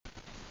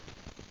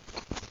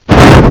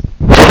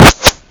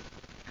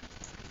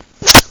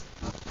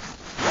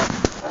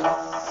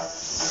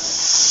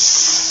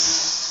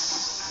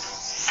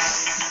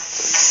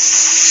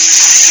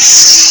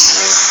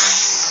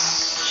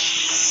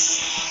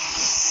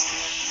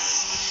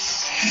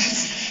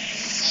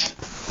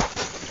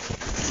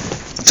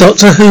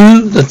Doctor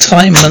Who, The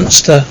Time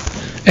Monster,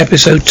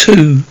 Episode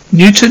 2,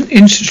 Newton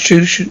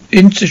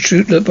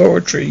Institute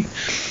Laboratory.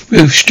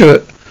 Ruth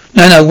Stewart.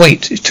 No,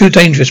 wait. It's too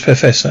dangerous,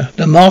 Professor.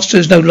 The Master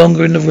is no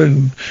longer in the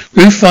room.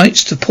 Ruth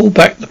fights to pull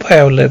back the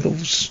power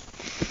levels.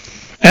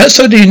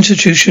 Outside the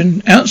institution,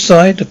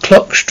 the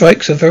clock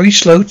strikes a very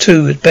slow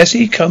 2 as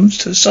Bessie comes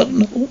to a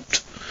sudden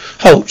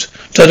halt.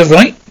 To the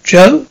right,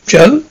 Joe?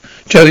 Joe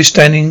is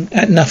standing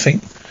at nothing.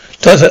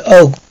 Doctor,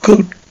 oh,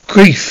 good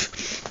grief.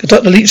 The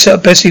doctor leaps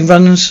out. Bessie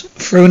runs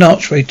through an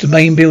archway to the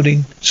main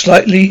building,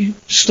 slightly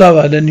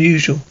slower than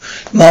usual.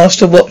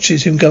 Master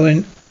watches him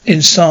going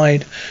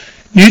inside.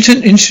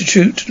 Newton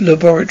Institute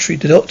Laboratory.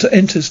 The doctor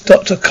enters.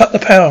 Doctor, cut the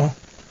power.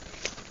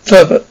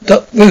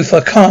 Ruth,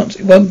 I can't.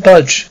 It won't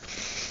budge.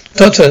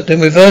 Doctor,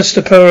 then reverse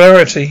the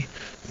polarity.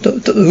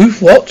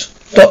 Ruth, what?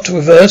 Doctor,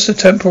 reverse the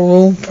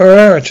temporal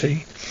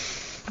polarity.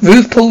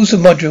 Ruth pulls the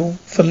module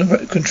from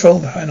the control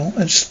panel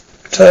and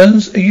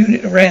turns a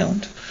unit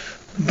around.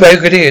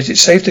 Brigadier, is it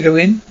safe to go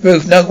in?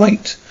 Ruth, no,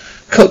 wait.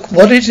 Cook,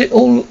 what is it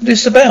all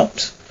this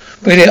about?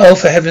 Brigadier, oh,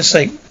 for heaven's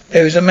sake,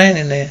 there is a man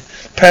in there.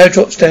 Power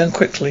drops down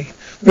quickly.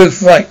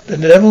 Ruth, right, the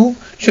level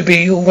should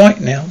be all right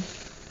now.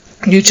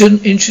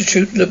 Newton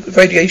Institute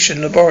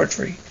Radiation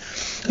Laboratory.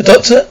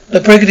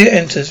 The Brigadier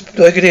enters.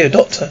 Brigadier,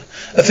 Doctor.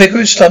 A figure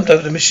is slumped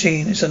over the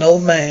machine. It's an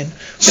old man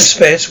with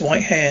sparse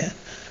white hair.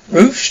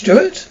 Ruth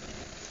Stewart?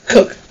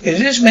 Cook, is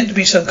this meant to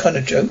be some kind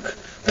of joke?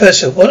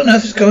 Purser, what on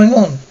earth is going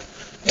on?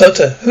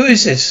 Doctor, who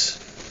is this?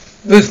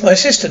 Ruth, my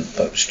assistant.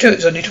 But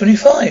Stewart's only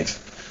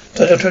 25.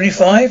 Doctor,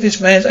 25? This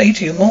man's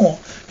 80 or more.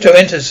 Joe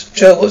enters.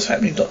 Joe, what's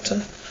happening,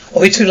 Doctor? Are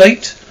we too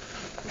late?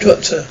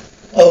 Doctor,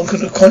 on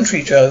the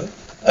contrary, Joe.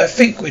 I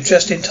think we're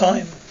just in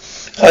time.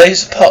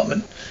 Hyde's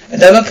apartment.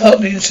 Another part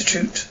of the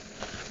institute.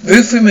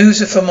 Ruth removes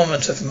the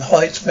thermometer from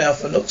Hyde's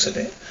mouth and looks at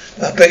it.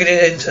 The Brigadier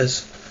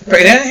enters.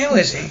 Brigadier, how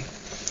is he?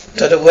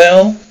 Doctor,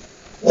 well,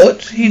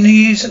 what he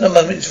needs at the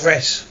moment is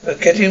rest,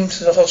 but get him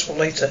to the hospital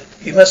later.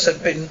 He must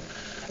have been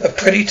a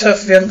pretty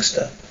tough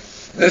youngster.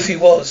 Ruth, he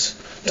was.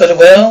 Doctor,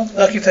 well,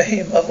 lucky for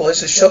him,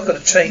 otherwise the shock of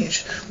the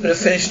change would have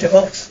finished him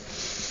off.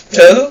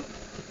 Joe?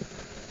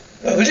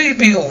 Would he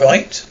be all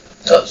right?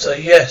 Doctor,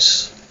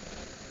 yes.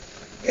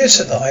 He'll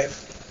survive.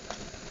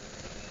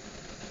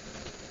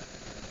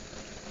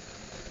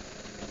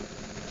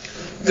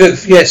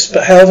 Ruth, yes,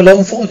 but however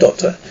long for,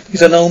 Doctor?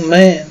 He's an old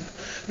man.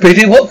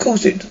 Brigadier, what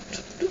caused it?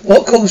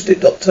 What caused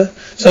it, Doctor?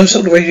 Some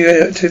sort of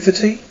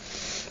radioactivity?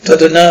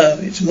 Doctor, no,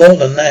 it's more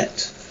than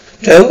that.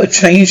 Joe, a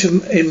change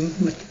in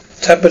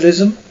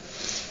metabolism?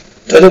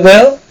 Doctor,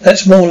 well,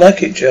 that's more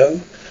like it,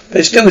 Joe. But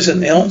it still isn't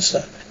the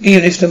answer.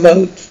 Even if the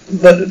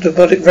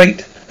metabolic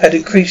rate had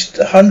increased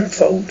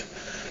 100-fold.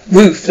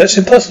 Ruth, that's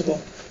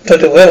impossible.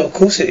 Doctor, well, of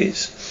course it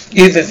is.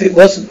 Even if it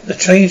wasn't, the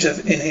change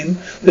in him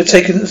would have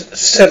taken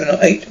 7 or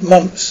 8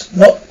 months,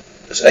 not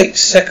 8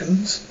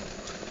 seconds.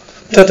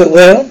 Doctor,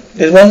 well,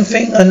 there's one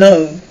thing I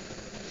know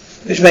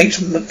which makes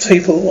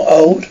people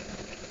old.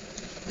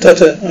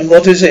 Doctor, and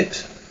what is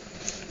it?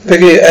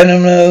 Brigadier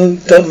Anno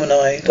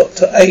Domini,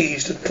 Doctor,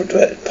 age,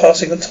 the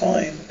passing of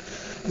time.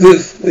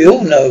 Ruth, we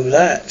all know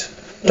that.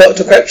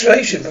 Doctor,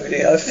 congratulations,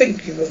 Brigadier. I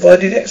think you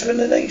provided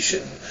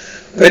explanation.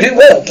 Brigadier,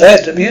 well,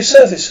 glad to be of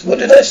service. What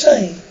did I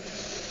say?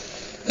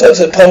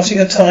 Doctor, passing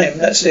of time,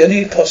 that's the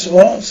only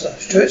possible answer.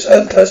 Stuart's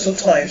own personal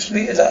time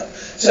speeded up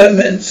so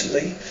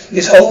immensely,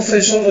 his whole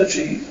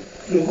physiology,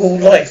 all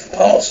life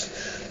passed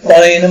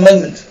by in a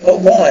moment. But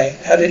why?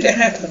 How did it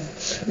happen?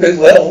 Very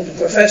well, the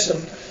professor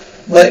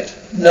might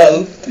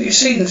know, but he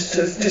seems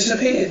to have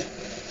disappeared.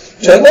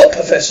 Joe, what,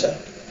 Professor?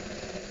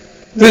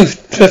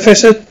 Ruth,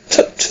 Professor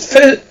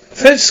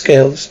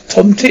Fedscales,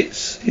 Tom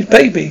Tits, his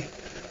baby.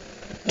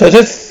 Doctor,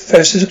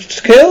 Professor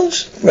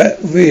Scales?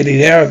 Really,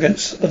 the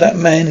arrogance of that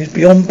man is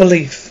beyond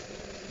belief.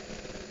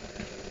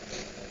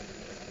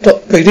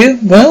 Brigadier,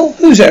 well,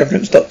 whose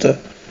arrogance, Doctor?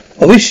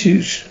 I wish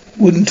you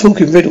wouldn't talk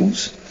in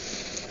riddles.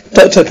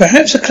 Doctor,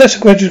 perhaps a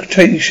classical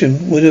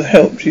education would have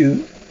helped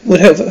you,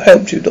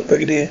 Dr.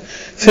 Brigadier.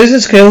 Professor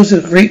Scales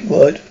is a Greek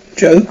word.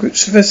 Joe,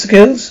 Professor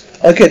Scales?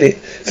 I get it.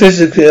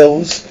 Professor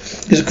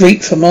Scales is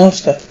Greek for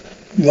master.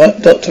 Right,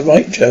 Doctor,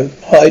 right, Joe.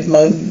 Hyde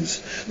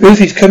moans. Ruth,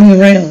 he's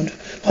coming around.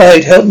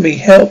 Hyde, help me,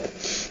 help.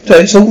 Joe,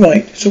 it's all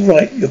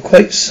right, you're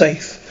quite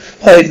safe.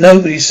 Hyde,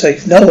 nobody's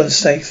safe, no one's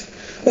safe.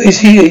 Oh, he's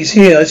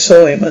here, I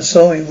saw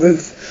him,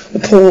 Ruth. The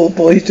poor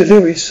boy's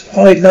delirious.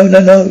 Hyde,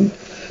 no.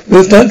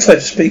 Ruth, don't try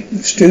to speak,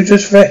 Stu,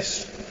 just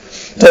rest.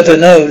 Doctor,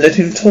 no, let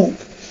him talk.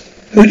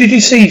 Who did you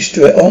see,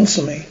 Stuart?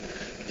 Answer me.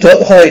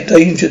 Hyde,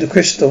 danger, the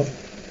crystal.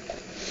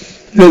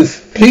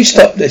 Ruth, please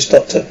stop this,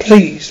 Doctor,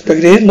 please.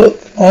 Brigadier,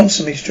 look,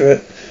 answer me,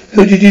 Stuart.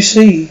 Who did you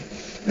see?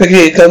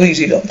 Brigadier, go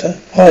easy, Doctor.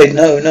 Hyde,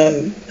 no.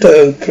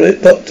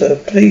 Doctor,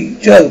 please.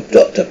 Joe,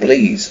 Doctor,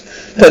 please.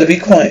 Doctor, be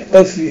quiet,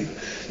 both of you.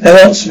 Now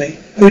answer me.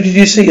 Who did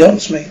you see?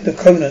 Answer me. The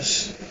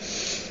Cronus.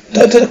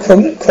 Doctor,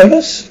 the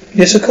Cronus?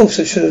 Yes, of course,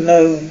 I should have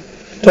known.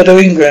 Dr.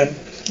 Ingram,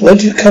 I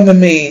want you to come with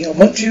me. I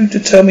want you to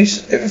tell me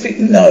everything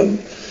you know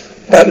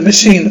about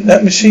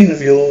that machine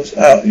of yours.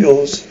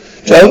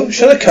 Joe,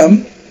 shall I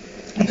come?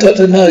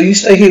 Doctor, no, you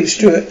stay here with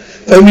Stuart.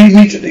 Phone me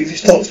immediately if he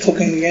starts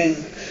talking again.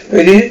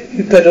 Brigadier,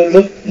 you better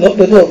lock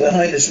the door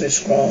behind us, Miss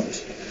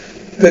Grant.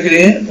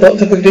 Brigadier,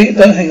 Dr. Brigadier,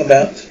 don't hang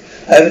about.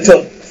 I have a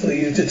job for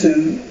you to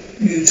do,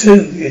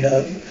 you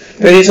know.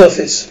 Brigadier's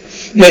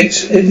office.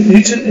 Yates,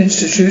 Newton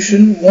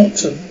Institution,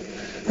 Wanton.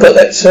 Got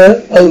that,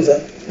 sir? Over.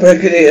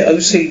 Brigadier,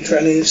 OC,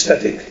 trailing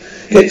static.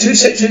 Get 2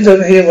 sections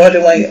over here right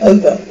away.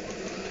 Over.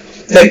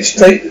 Yates,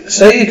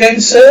 say again,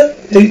 sir?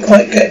 Didn't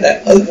quite get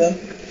that. Over.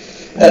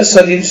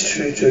 Outside the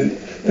institute.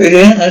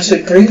 Brigadier, I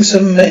said bring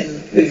some men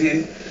with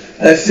you.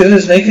 I feel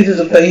as naked as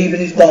a babe in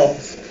his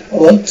bath. I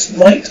want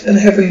light and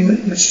heavy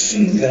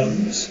machine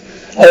guns.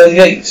 Oh,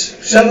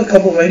 Yates, shove a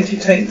couple of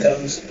anti-tank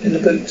guns in the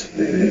boot.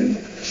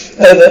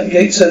 Over.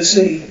 Yates,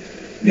 OC.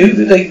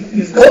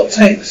 You've got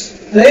tanks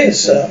there,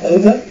 sir.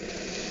 Over.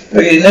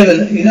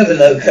 Brigadier, you never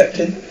know,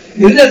 Captain.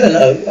 You never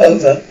know.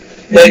 Over.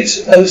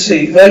 Yates,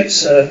 OC. Right,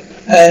 sir.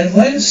 And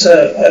when,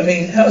 sir? I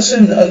mean, how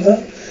soon?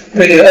 Over.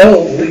 Brigadier,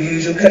 the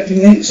usual, Captain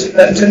Yates,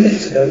 about 10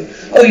 minutes ago.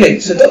 Oh,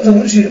 Yates, the doctor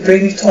wants you to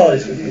bring his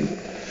TARDIS with you.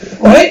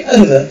 Right,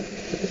 over.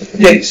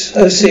 Yates,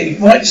 OC.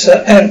 Right,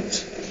 sir,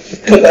 out.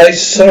 Cook,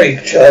 sorry,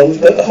 Charles,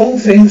 but the whole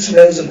thing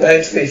smells of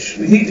bad fish.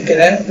 We need to get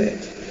out of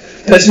it.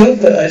 Percival,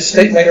 but I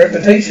stake my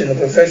reputation on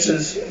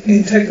Professor's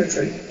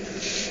integrity.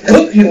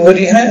 Cook, you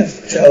already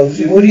have, Charles,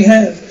 you already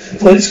have.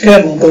 For this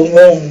gamble gone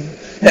wrong.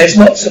 Now it's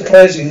not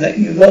surprising that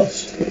you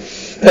lost.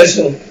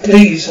 Percival,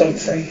 please,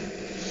 Humphrey.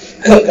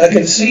 Cook, I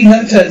can see no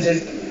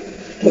alternative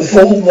to a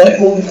full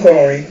Whitehall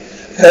inquiry.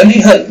 I can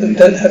only hope that we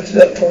don't have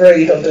to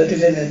parade on dirty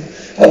linen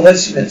at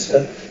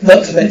Westminster,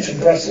 not to mention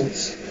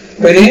Brussels.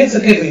 Brigadier,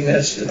 forgive me,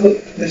 Mr. Cook.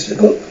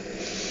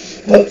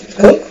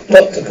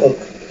 Dr. Cook.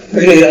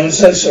 Brigadier, I'm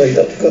so sorry,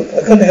 Dr. Cook.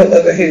 I couldn't help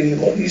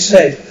overhearing what you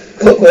said.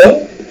 Cook,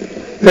 well?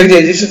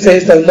 Brigadier, this affair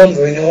is no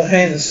longer in your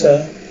hands,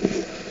 sir.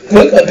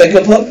 Cook, I beg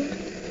your pardon?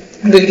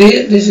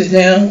 Brigadier, this is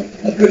now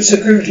a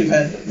security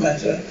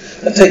matter.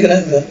 I've taken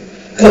over.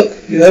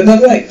 Cook, you have no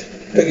right.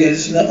 Brigadier,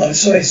 no, I'm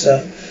sorry,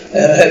 sir. I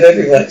have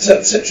every right.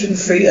 Subsection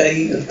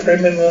 3A of the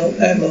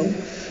Preamble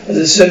of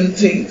the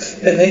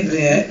 17th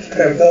Enabling Act,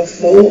 paragraph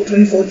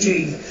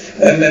 424G, if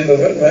I remember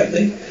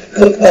rightly.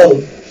 Cook,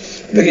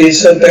 Brigadier,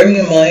 sir, bearing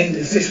in mind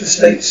the Official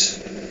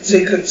States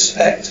Secrets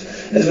Act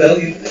as well,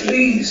 you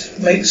please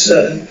make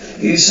certain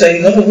you say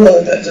not a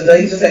word about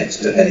today's events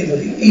to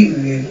anybody, either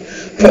of you.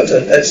 Proctor,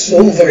 that's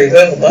all very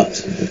well,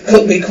 but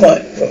Cook, be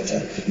quiet,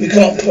 Proctor. You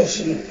can't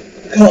possibly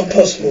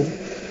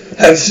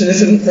have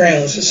significant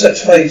grounds for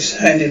such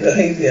high-handed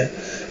behaviour.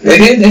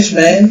 Brigadier, this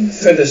man,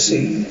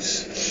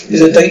 Featherseas,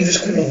 is a dangerous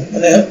criminal,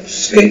 and now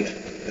escaped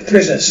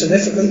prisoner.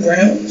 Significant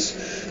grounds?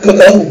 Cook,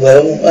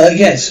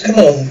 yes, come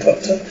along,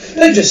 Proctor.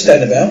 Don't just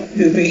stand about.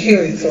 You'll be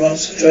hearing from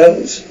us,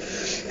 Charles.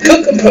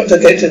 Cook and Proctor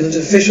get in the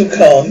official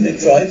car and it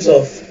drives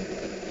off.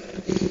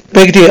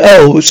 Brigadier,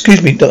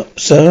 excuse me,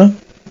 sir.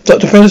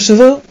 Dr.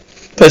 Percival?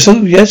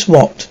 Percival, yes,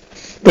 what?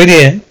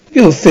 Brigadier,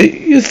 you're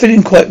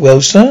fitting quite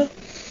well, sir.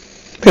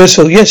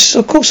 Percival, yes,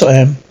 of course I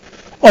am.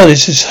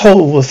 This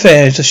whole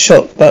affair is a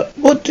shock, but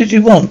what did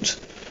you want?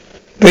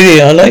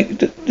 Brigadier, I like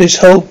this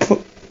whole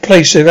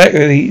place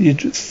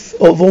evacuated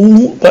of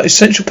all but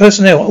essential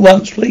personnel at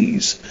once,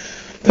 please.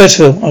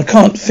 Percival, I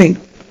can't think,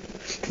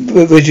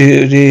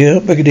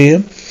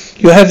 Brigadier.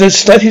 You have the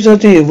slightest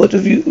idea what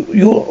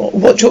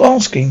you're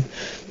asking.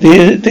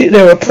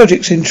 There are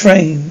projects in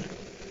train.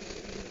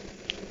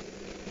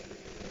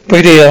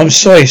 Brigadier, I'm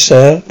sorry,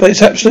 sir, but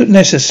it's absolutely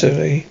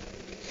necessary.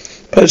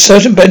 But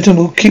Sergeant Benton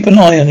will keep an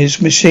eye on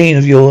his machine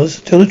of yours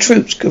till the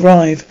troops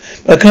arrive.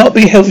 But I cannot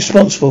be held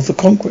responsible for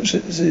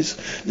consequences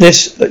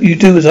unless you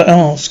do as I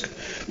ask.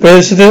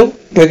 Percival,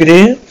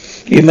 Brigadier,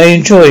 you may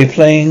enjoy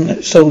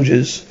playing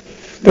soldiers.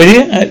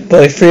 Brigadier,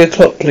 by 3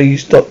 o'clock,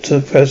 please,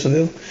 Dr.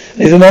 Percival.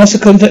 If the master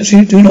contacts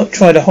you, do not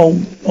try to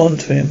hold on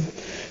to him.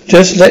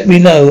 Just let me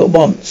know at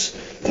once.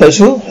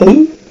 Percival,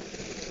 who?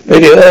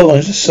 Brigadier,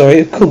 I'm sorry,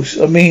 of course,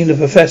 I mean the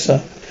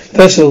professor.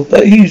 Percival,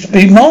 but he's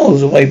been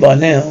miles away by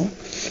now.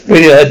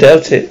 Brigadier, I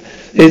doubt it.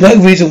 There's no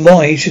reason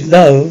why he should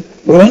know.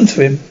 We're on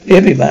to him.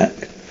 He'll be back.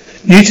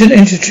 Newton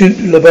Institute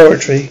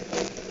Laboratory.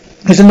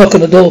 There's a knock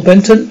on the door,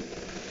 Benton.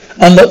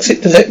 Unlocks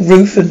it to let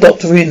Ruth and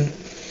Doctor in.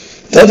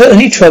 Doctor,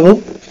 any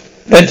trouble?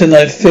 Benton,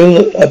 I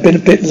feel I've been a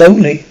bit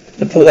lonely.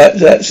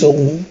 That's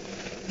all.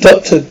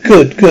 Doctor,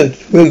 good.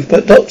 Ruth,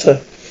 but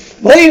Doctor,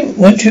 why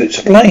won't you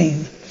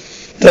explain?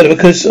 Doctor,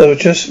 because I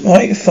just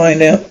might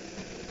find out.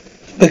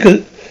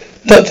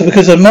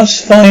 Because I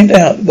must find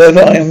out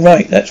whether I am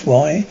right, that's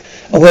why.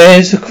 And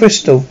where's the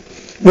crystal?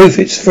 Ruth,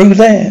 it's through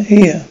there,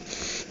 here.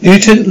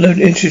 Newton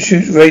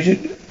Institute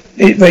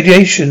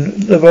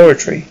Radiation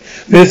Laboratory.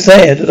 Ruth,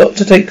 there. The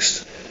doctor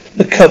takes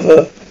the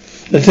cover,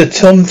 the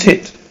tom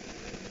tit,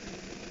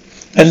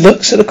 and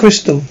looks at the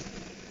crystal.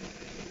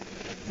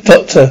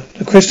 Doctor,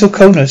 the crystal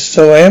Cronus,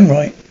 so I am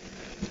right.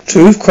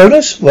 Truth,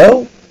 Cronus?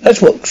 Well,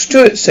 that's what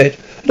Stuart said.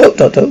 Look,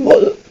 Doctor,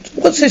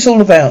 what's this all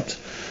about?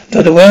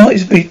 Doctor, well,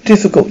 it'd be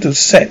difficult to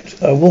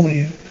accept, I warn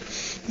you.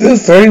 You're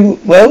very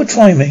well,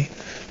 try me.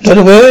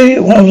 Doctor,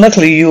 well,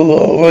 luckily you're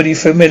already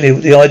familiar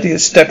with the idea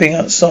of stepping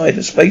outside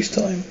of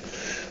space-time.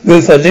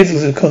 Ruth, I lived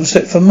with the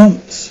concept for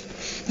months.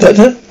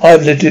 Doctor,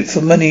 I've lived it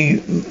for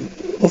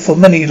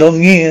many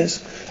long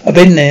years. I've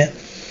been there.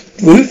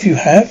 Ruth, you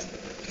have?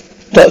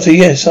 Doctor,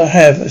 yes, I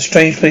have. A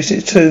strange place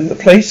it too. A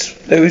place?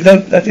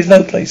 That is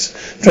no place.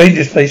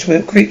 Strangest place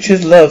where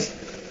creatures live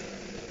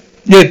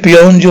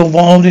beyond your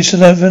wildest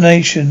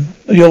imagination.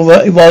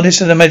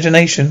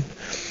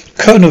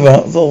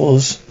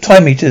 Carnivores,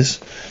 time eaters.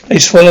 They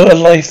swallow a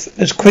life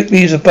as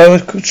quickly as a boa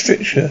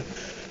constrictor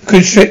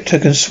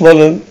can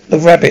swallow the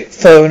rabbit,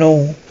 fur and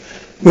all.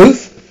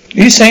 Ruth, are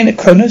you saying that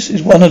Cronus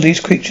is one of these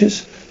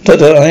creatures?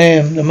 Doctor, I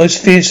am. The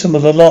most fearsome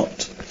of the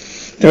lot.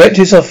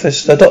 Director's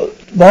office. The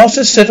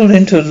master settled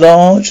into a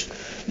large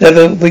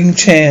leather-winged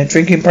chair,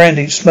 drinking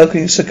brandy,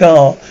 smoking a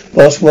cigar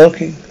whilst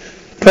working.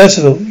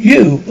 Percival,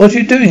 what are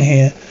you doing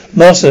here?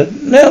 Master,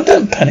 now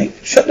don't panic.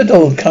 Shut the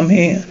door and come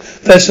here.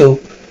 Percival,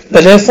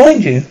 but they'll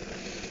find you.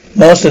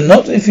 Master,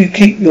 not if you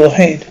keep your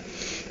head.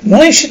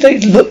 Why should they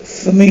look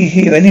for me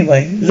here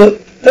anyway?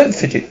 Look, don't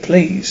fidget,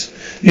 please.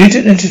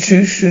 Newton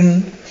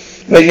Institution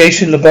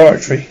Radiation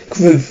Laboratory.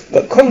 Ruth,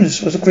 but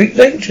Cronus was a Greek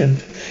legend.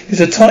 He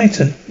was a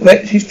titan.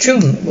 Wrecked his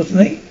children,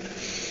 wasn't he?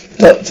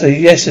 Doctor,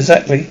 yes,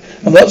 exactly.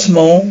 And what's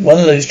more, one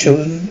of those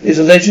children is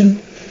a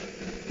legend.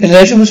 The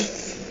legend was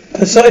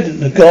Poseidon,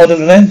 the god of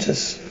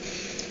Atlantis.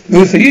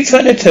 Ruth, are you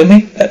trying to tell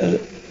me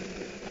that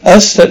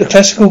the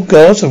classical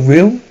gods are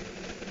real?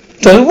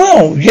 Doctor,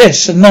 well,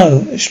 yes and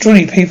no.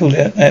 Extraordinary people,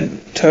 the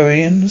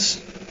Antareans.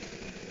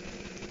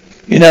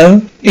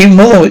 Even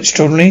more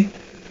extraordinary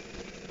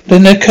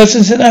than their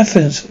cousins in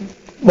Athens.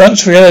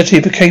 Once reality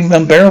became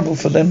unbearable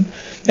for them,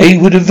 they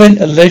would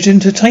invent a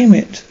legend to tame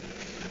it.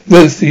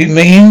 Ruth, you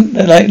mean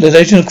like the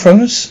legend of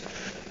Cronus?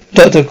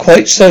 Doctor,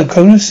 quite so.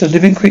 Cronus, a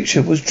living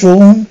creature, was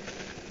drawn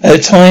at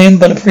a time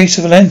by the priests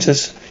of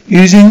Atlantis,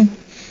 using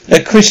a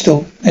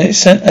crystal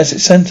as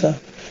its center.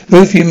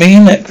 Ruth, you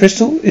mean that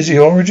crystal is the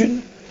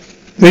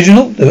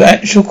original, the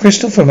actual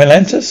crystal from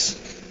Atlantis?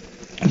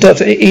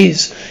 Doctor, it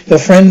is. Your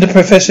friend the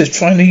professor is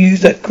trying to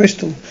use that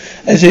crystal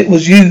as it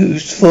was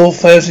used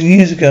 4,000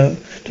 years ago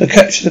to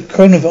catch the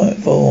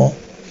carnivore.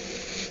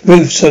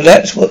 Ruth, so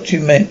that's what you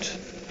meant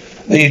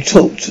when you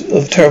talked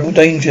of terrible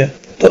danger.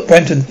 Dr.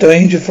 Branton,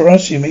 danger for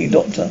us, you mean,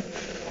 Doctor?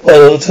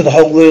 Or to the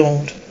whole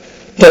world?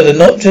 Doctor,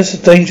 not just a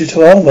danger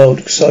to our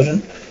world,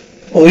 Sergeant,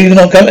 or even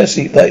our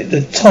galaxy, but the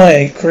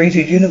entire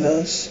created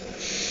universe.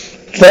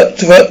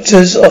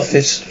 Director's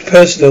office,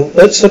 Percival.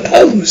 Let's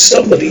suppose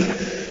somebody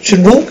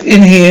should walk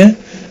in here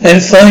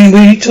and find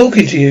me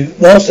talking to you.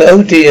 Master,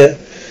 oh dear.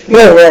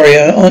 You're a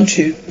warrior, aren't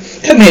you?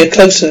 Come here,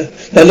 closer.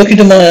 Now look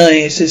into my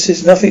eyes. There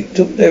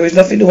is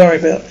nothing to worry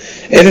about.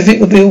 Everything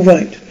will be all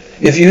right.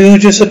 If you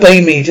just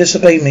obey me.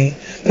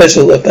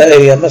 Percival,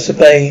 obey. I must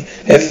obey.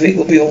 Everything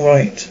will be all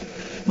right.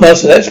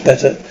 Master, that's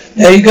better.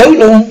 Now you go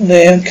along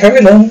there and carry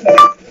along.